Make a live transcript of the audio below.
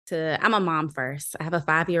to, I'm a mom first. I have a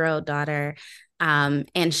 5-year-old daughter.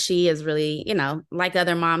 And she is really, like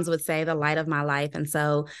other moms would say, the light of my life. And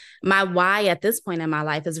so my why at this point in my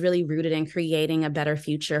life is really rooted in creating a better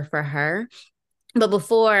future for her. But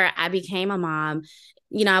before I became a mom,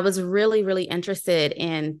 I was really, really interested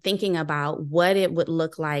in thinking about what it would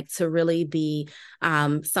look like to really be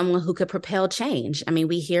someone who could propel change. I mean,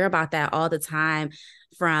 we hear about that all the time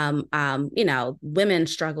from,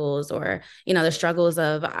 women's struggles or, the struggles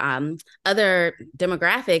of other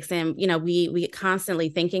demographics. And, we constantly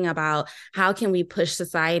thinking about how can we push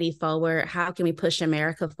society forward? How can we push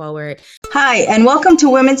America forward? Hi, and welcome to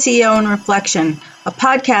Women CEO in Reflection, a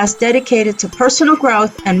podcast dedicated to personal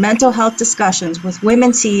growth and mental health discussions with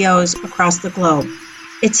women CEOs across the globe.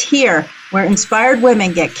 It's here where inspired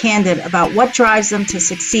women get candid about what drives them to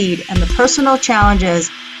succeed and the personal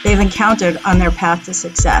challenges they've encountered on their path to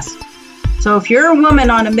success. So if you're a woman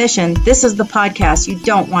on a mission, this is the podcast you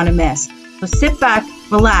don't want to miss. So sit back,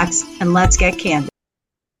 relax, and let's get candid.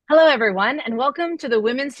 Hello, everyone, and welcome to the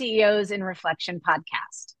Women CEOs in Reflection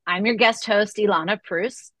podcast. I'm your guest host, Ilana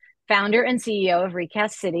Prus, founder and CEO of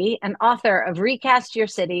Recast City and author of Recast Your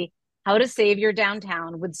City, How to Save Your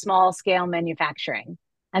Downtown with Small-Scale Manufacturing.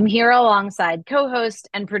 I'm here alongside co-host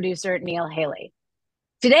and producer Neil Haley.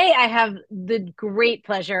 Today, I have the great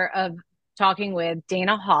pleasure of talking with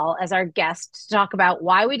Dana Hall as our guest to talk about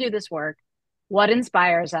why we do this work, what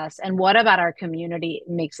inspires us, and what about our community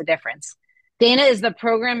makes a difference. Dana is the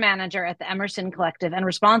program manager at the Emerson Collective and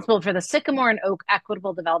responsible for the Sycamore and Oak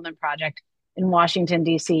Equitable Development Project in Washington,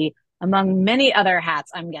 D.C., among many other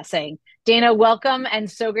hats, I'm guessing. Dana, welcome, and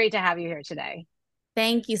so great to have you here today.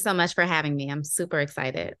 Thank you so much for having me. I'm super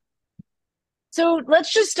excited. So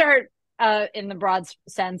let's just start in the broad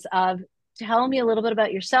sense of tell me a little bit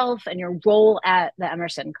about yourself and your role at the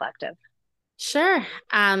Emerson Collective. Sure.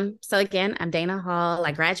 So again, I'm Dana Hall.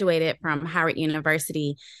 I graduated from Howard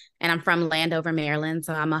University and I'm from Landover, Maryland.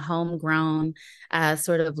 So I'm a homegrown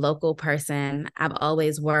sort of local person. I've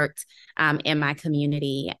always worked in my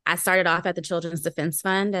community. I started off at the Children's Defense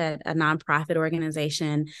Fund, a nonprofit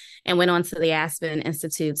organization, and went on to the Aspen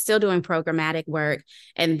Institute, still doing programmatic work.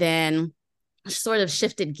 And then sort of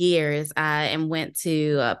shifted gears and went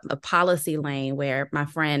to a policy lane where my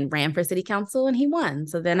friend ran for city council and he won.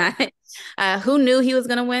 So then who knew he was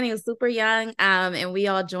going to win? He was super young and we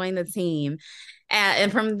all joined the team.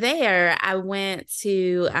 And from there, I went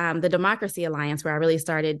to the Democracy Alliance, where I really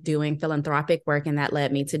started doing philanthropic work, and that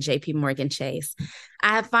led me to JP Morgan Chase.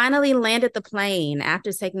 I have finally landed the plane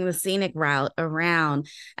after taking the scenic route around,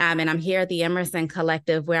 and I'm here at the Emerson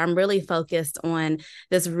Collective, where I'm really focused on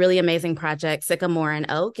this really amazing project, Sycamore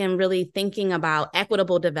and Oak, and really thinking about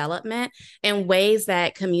equitable development in ways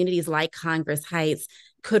that communities like Congress Heights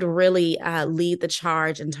could really lead the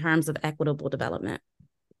charge in terms of equitable development.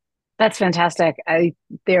 That's fantastic.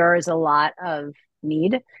 There is a lot of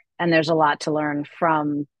need and there's a lot to learn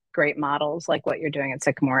from great models like what you're doing at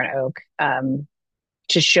Sycamore and Oak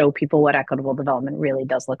to show people what equitable development really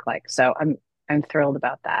does look like. So I'm thrilled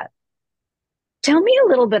about that. Tell me a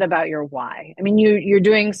little bit about your why. I mean, you're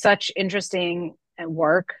doing such interesting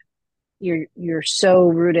work. You're so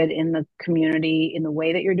rooted in the community in the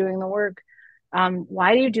way that you're doing the work.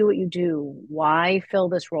 Why do you do what you do? Why fill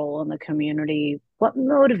this role in the community? What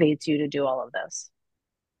motivates you to do all of this?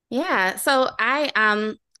 Yeah, so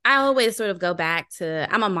I always sort of go back to,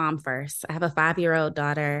 I'm a mom first. I have a 5-year-old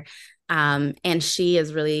daughter, and she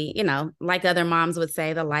is really, like other moms would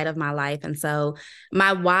say, the light of my life. And so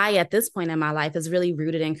my why at this point in my life is really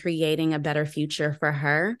rooted in creating a better future for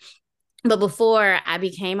her. But before I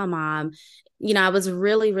became a mom, I was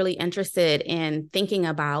really, really interested in thinking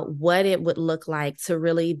about what it would look like to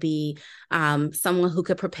really be someone who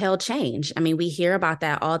could propel change. I mean, we hear about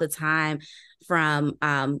that all the time from,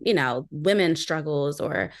 women's struggles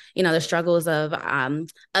or, the struggles of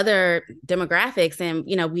other demographics. And,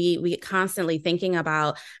 we constantly thinking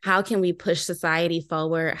about how can we push society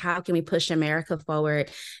forward? How can we push America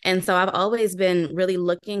forward? And so I've always been really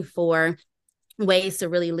looking for ways to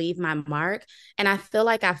really leave my mark. And I feel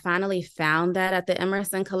like I finally found that at the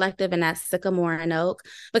Emerson Collective and at Sycamore and Oak,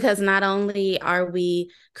 because not only are we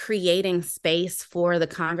creating space for the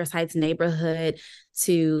Congress Heights neighborhood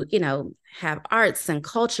to, have arts and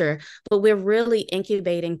culture, but we're really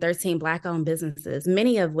incubating 13 Black-owned businesses,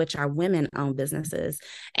 many of which are women-owned businesses.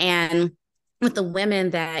 And with the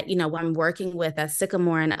women that, I'm working with at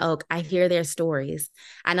Sycamore and Oak, I hear their stories.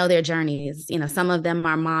 I know their journeys. Some of them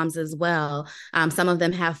are moms as well. Some of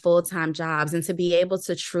them have full-time jobs. And to be able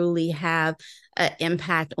to truly have an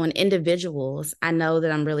impact on individuals, I know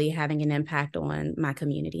that I'm really having an impact on my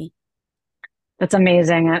community. That's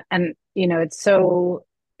amazing. And, it's so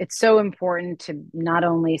it's so important to not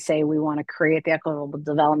only say we want to create the equitable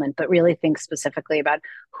development, but really think specifically about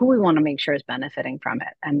who we want to make sure is benefiting from it.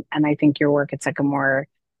 And I think your work at Sycamore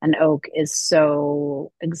and Oak is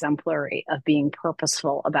so exemplary of being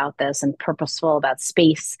purposeful about this and purposeful about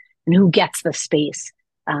space and who gets the space,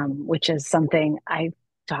 which is something I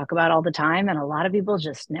talk about all the time and a lot of people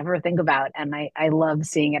just never think about. And I love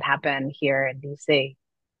seeing it happen here in DC.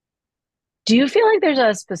 Do you feel like there's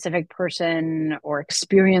a specific person or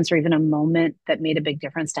experience or even a moment that made a big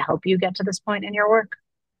difference to help you get to this point in your work?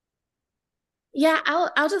 Yeah,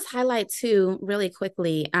 I'll just highlight two really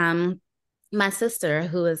quickly. My sister,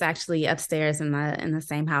 who is actually upstairs in the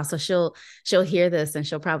same house, so she'll hear this and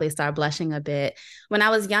she'll probably start blushing a bit. When I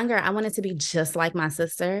was younger, I wanted to be just like my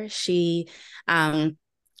sister. She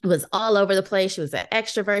was all over the place. She was an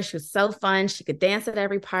extrovert. She was so fun. She could dance at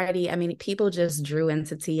every party. I mean, people just drew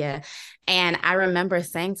into Tia. And I remember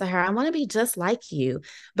saying to her, I want to be just like you.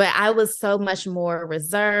 But I was so much more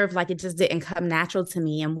reserved. Like it just didn't come natural to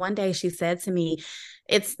me. And one day she said to me,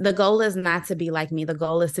 it's the goal is not to be like me. The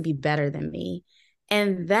goal is to be better than me.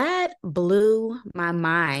 And that blew my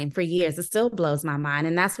mind for years. It still blows my mind.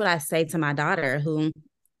 And that's what I say to my daughter, who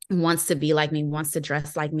wants to be like me, wants to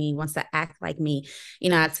dress like me, wants to act like me.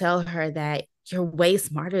 I tell her that you're way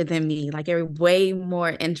smarter than me. Like you're way more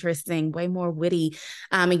interesting, way more witty.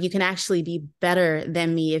 And you can actually be better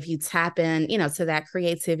than me if you tap in, to that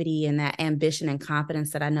creativity and that ambition and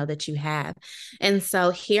confidence that I know that you have. And so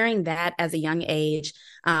hearing that as a young age,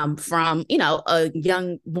 from, a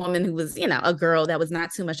young woman who was, a girl that was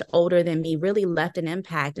not too much older than me really left an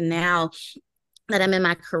impact. And now that I'm in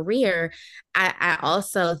my career, I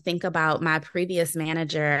also think about my previous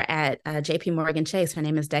manager at JP Morgan Chase. Her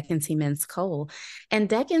name is Decantee Mintz Cole. And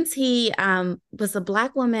Decantee was a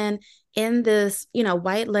Black woman in this,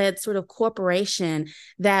 white-led sort of corporation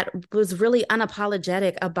that was really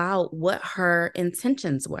unapologetic about what her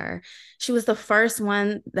intentions were. She was the first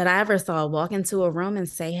one that I ever saw walk into a room and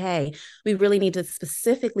say, hey, we really need to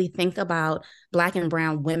specifically think about Black and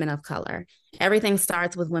brown women of color. Everything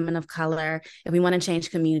starts with women of color. If we want to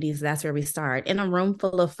change communities, that's where we start. In a room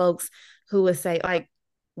full of folks who would say, like,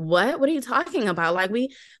 what are you talking about? Like, we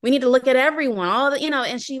need to look at everyone, all the,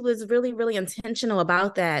 and she was really, really intentional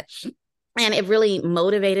about that. And it really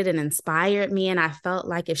motivated and inspired me. And I felt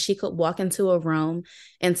like if she could walk into a room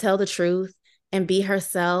and tell the truth and be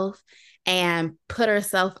herself and put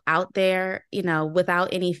herself out there,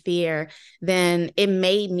 without any fear, then it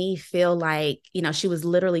made me feel like, she was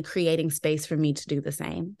literally creating space for me to do the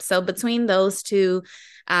same. So between those two,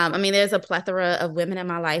 there's a plethora of women in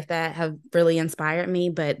my life that have really inspired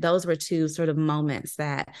me, but those were two sort of moments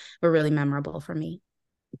that were really memorable for me.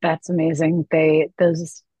 That's amazing.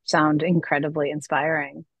 Those sound incredibly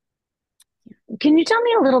inspiring. Can you tell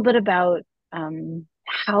me a little bit about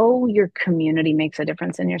how your community makes a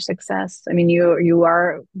difference in your success? I mean,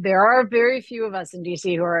 there are very few of us in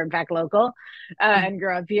DC who are in fact local and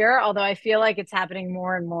grew up here, although I feel like it's happening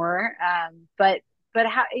more and more. But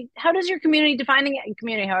how does your community, defining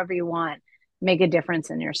community however you want, make a difference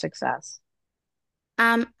in your success?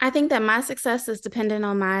 I think that my success is dependent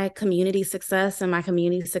on my community success, and my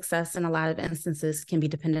community success in a lot of instances can be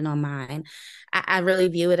dependent on mine. I really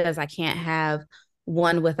view it as I can't have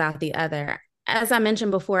one without the other. As I mentioned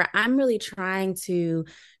before, I'm really trying to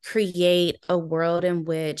create a world in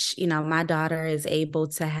which, my daughter is able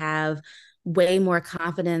to have way more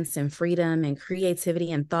confidence and freedom and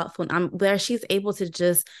creativity and thoughtfulness, where she's able to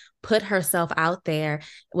just put herself out there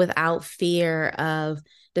without fear of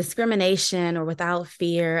discrimination or without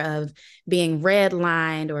fear of being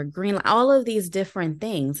redlined or green, all of these different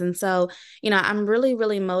things. And so, I'm really,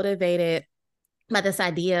 really motivated by this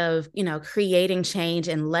idea of, creating change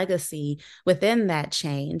and legacy within that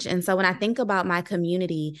change. And so when I think about my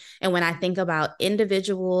community and when I think about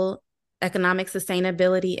individual economic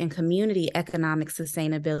sustainability and community economic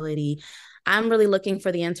sustainability, I'm really looking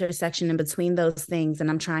for the intersection in between those things. And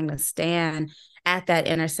I'm trying to stand at that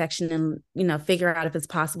intersection and, figure out if it's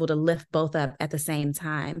possible to lift both up at the same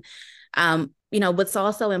time. What's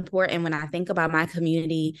also important when I think about my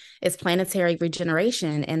community is planetary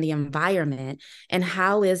regeneration and the environment. And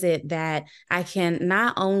how is it that I can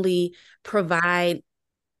not only provide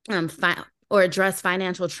or address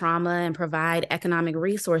financial trauma and provide economic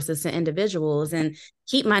resources to individuals and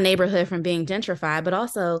keep my neighborhood from being gentrified, but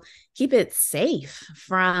also keep it safe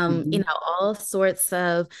from, all sorts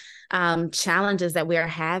of challenges that we're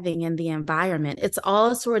having in the environment. It's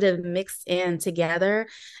all sort of mixed in together.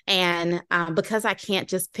 And because I can't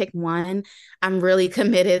just pick one, I'm really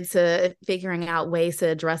committed to figuring out ways to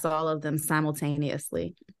address all of them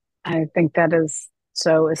simultaneously. I think that is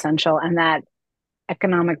so essential. And that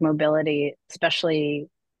economic mobility, especially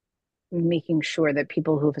making sure that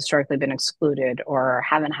people who've historically been excluded or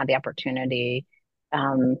haven't had the opportunity,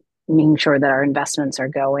 um, making sure that our investments are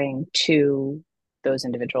going to those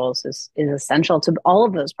individuals is essential to all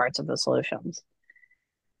of those parts of the solutions.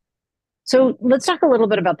 So let's talk a little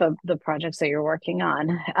bit about the projects that you're working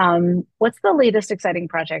on. What's the latest exciting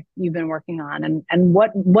project you've been working on, and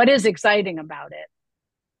what is exciting about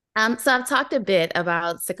it? So I've talked a bit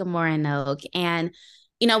about Sycamore and Oak, and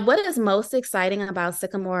what is most exciting about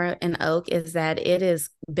Sycamore and Oak is that it has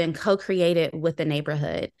been co-created with the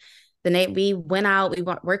neighborhood. We went out, we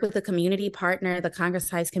worked with a community partner, the Congress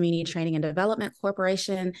Heights Community Training and Development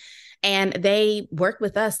Corporation, and they worked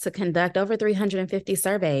with us to conduct over 350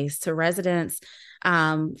 surveys to residents,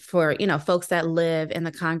 for folks that live in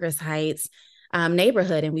the Congress Heights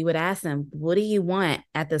neighborhood. And we would ask them, what do you want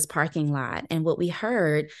at this parking lot? And what we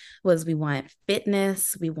heard was, we want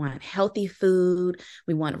fitness, we want healthy food,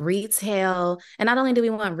 we want retail. And not only do we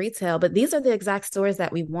want retail, but these are the exact stores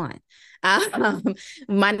that we want. Um,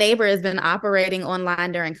 my neighbor has been operating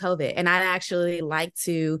online during COVID, and I'd actually like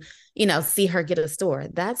to, see her get a store.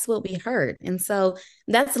 That's what we heard. And so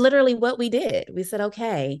that's literally what we did. We said,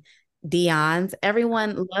 okay, Dion's,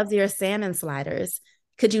 everyone loves your salmon sliders.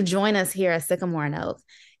 Could you join us here at Sycamore and Oak?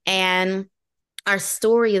 And our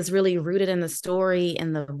story is really rooted in the story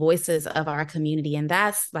and the voices of our community. And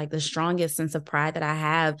that's like the strongest sense of pride that I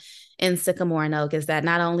have in Sycamore and Oak, is that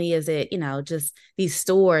not only is it, just these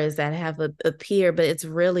stores that have appeared, but it's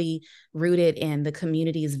really rooted in the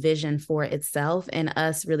community's vision for itself and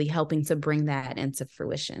us really helping to bring that into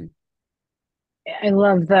fruition. I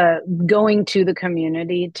love the going to the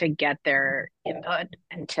community to get their input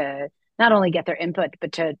and to not only get their input,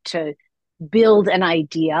 but to build an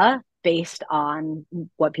idea based on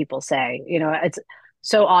what people say. It's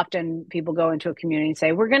so often people go into a community and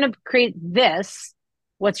say, we're going to create this.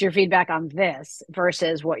 What's your feedback on this?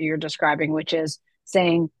 Versus what you're describing, which is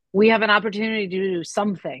saying, we have an opportunity to do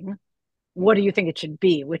something. What do you think it should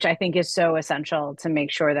be? Which I think is so essential to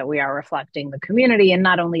make sure that we are reflecting the community, and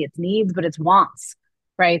not only its needs, but its wants,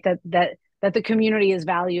 right? That the community is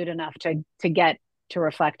valued enough to get to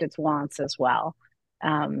reflect its wants as well.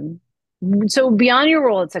 So beyond your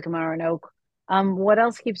role at Sycamore and Oak, what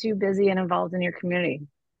else keeps you busy and involved in your community?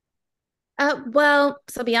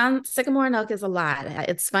 So beyond Sycamore and Oak is a lot.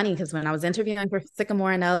 It's funny because when I was interviewing for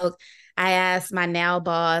Sycamore and Oak, I asked my now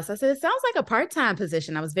boss, I said, it sounds like a part-time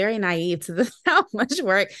position. I was very naive to how much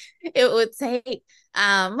work it would take.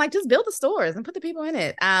 Like, just build the stores and put the people in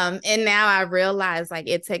it. And now I realize, like,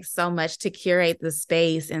 it takes so much to curate the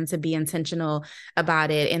space and to be intentional about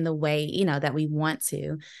it in the way, that we want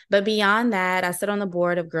to. But beyond that, I sit on the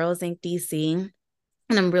board of Girls Inc. DC.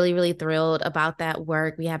 And I'm really, really thrilled about that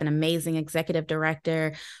work. We have an amazing executive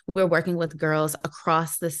director. We're working with girls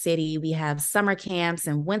across the city. We have summer camps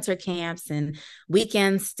and winter camps and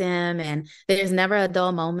weekend STEM. And there's never a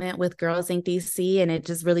dull moment with Girls Inc. DC. And it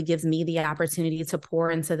just really gives me the opportunity to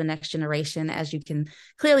pour into the next generation, as you can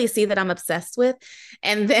clearly see that I'm obsessed with.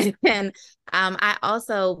 And then I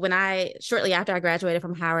also, shortly after I graduated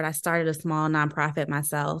from Howard, I started a small nonprofit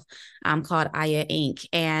myself called Aya Inc.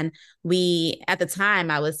 And we, at the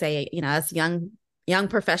time, I would say, us young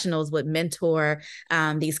professionals would mentor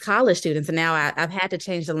these college students. And now I've had to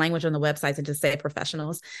change the language on the website to just say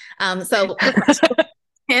professionals. So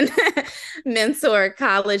and mentor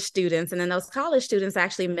college students. And then those college students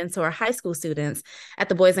actually mentor high school students at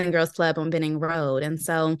the Boys and Girls Club on Benning Road. And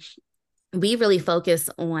so we really focus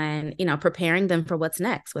on, preparing them for what's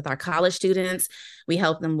next with our college students. We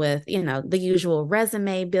help them with, the usual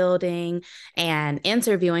resume building and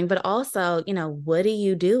interviewing, but also, what do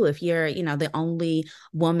you do if you're, the only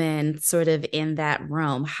woman sort of in that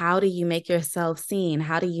room? How do you make yourself seen?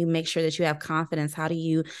 How do you make sure that you have confidence? How do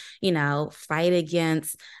you, fight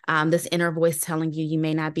against this inner voice telling you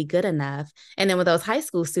may not be good enough? And then with those high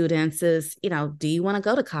school students is, do you want to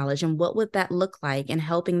go to college, and what would that look like? And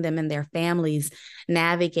helping them and their families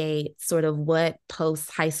navigate sort of what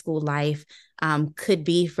post high school life could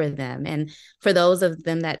be for them. And for those of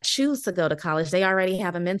them that choose to go to college, they already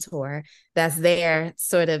have a mentor that's there,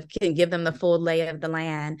 sort of can give them the full lay of the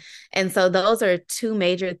land. And so those are two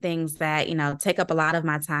major things that, take up a lot of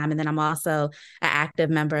my time. And then I'm also an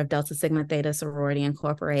active member of Delta Sigma Theta Sorority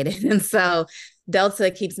Incorporated. And so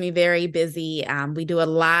Delta keeps me very busy. We do a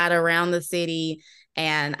lot around the city.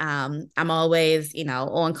 And I'm always,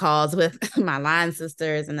 on calls with my line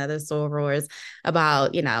sisters and other sorors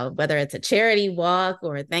about, whether it's a charity walk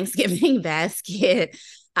or a Thanksgiving basket.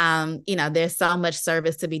 There's so much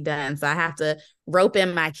service to be done. So I have to rope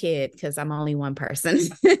in my kid because I'm only one person.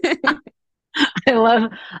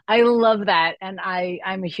 I love that, and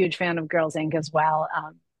I'm a huge fan of Girls Inc. as well.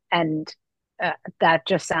 And that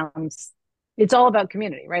just sounds, it's all about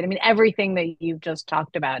community, right? I mean, everything that you've just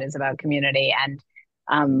talked about is about community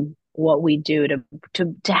and what we do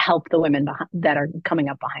to help the women that are coming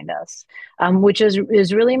up behind us, which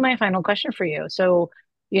is really my final question for you. So,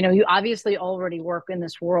 you obviously already work in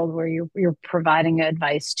this world where you're providing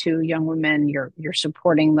advice to young women, you're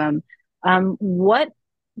supporting them. What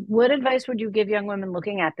advice would you give young women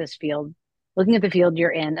looking at this field, looking at the field you're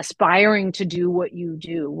in, aspiring to do what you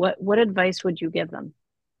do? What advice would you give them?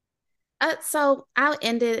 So I'll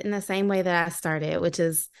end it in the same way that I started, which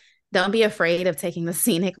is don't be afraid of taking the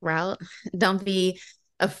scenic route. Don't be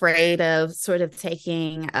afraid of sort of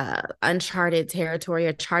taking uncharted territory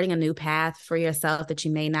or charting a new path for yourself that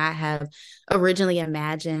you may not have originally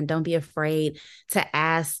imagined. Don't be afraid to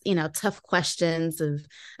ask, tough questions of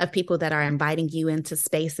people that are inviting you into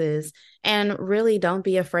spaces. And really don't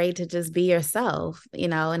be afraid to just be yourself,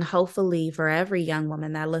 and hopefully for every young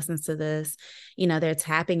woman that listens to this, they're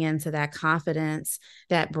tapping into that confidence,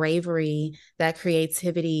 that bravery, that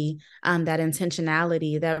creativity, that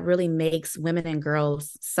intentionality that really makes women and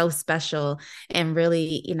girls so special and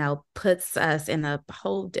really, puts us in a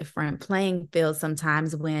whole different playing field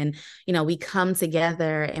sometimes when, we come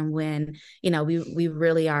together and when, we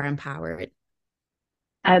really are empowered.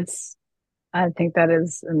 That's I think that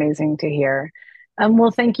is amazing to hear.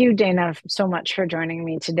 Well, thank you, Dana, so much for joining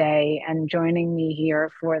me today and joining me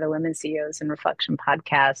here for the Women CEOs in Reflection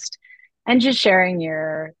podcast, and just sharing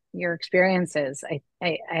your experiences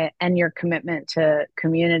and your commitment to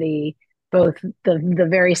community, both the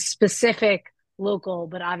very specific local,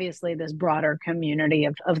 but obviously this broader community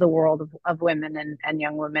of the world of women and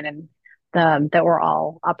young women and that we're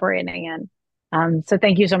all operating in. So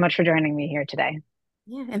thank you so much for joining me here today.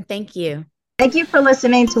 Yeah, and thank you. Thank you for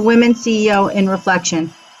listening to Women CEO in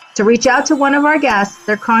Reflection. To reach out to one of our guests,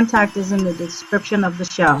 their contact is in the description of the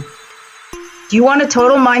show. Do you want a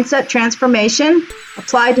total mindset transformation?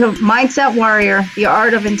 Apply to Mindset Warrior, The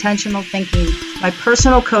Art of Intentional Thinking, my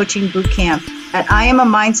personal coaching boot camp at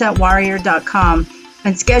IamAMindsetWarrior.com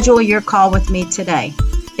and schedule your call with me today.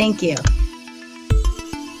 Thank you.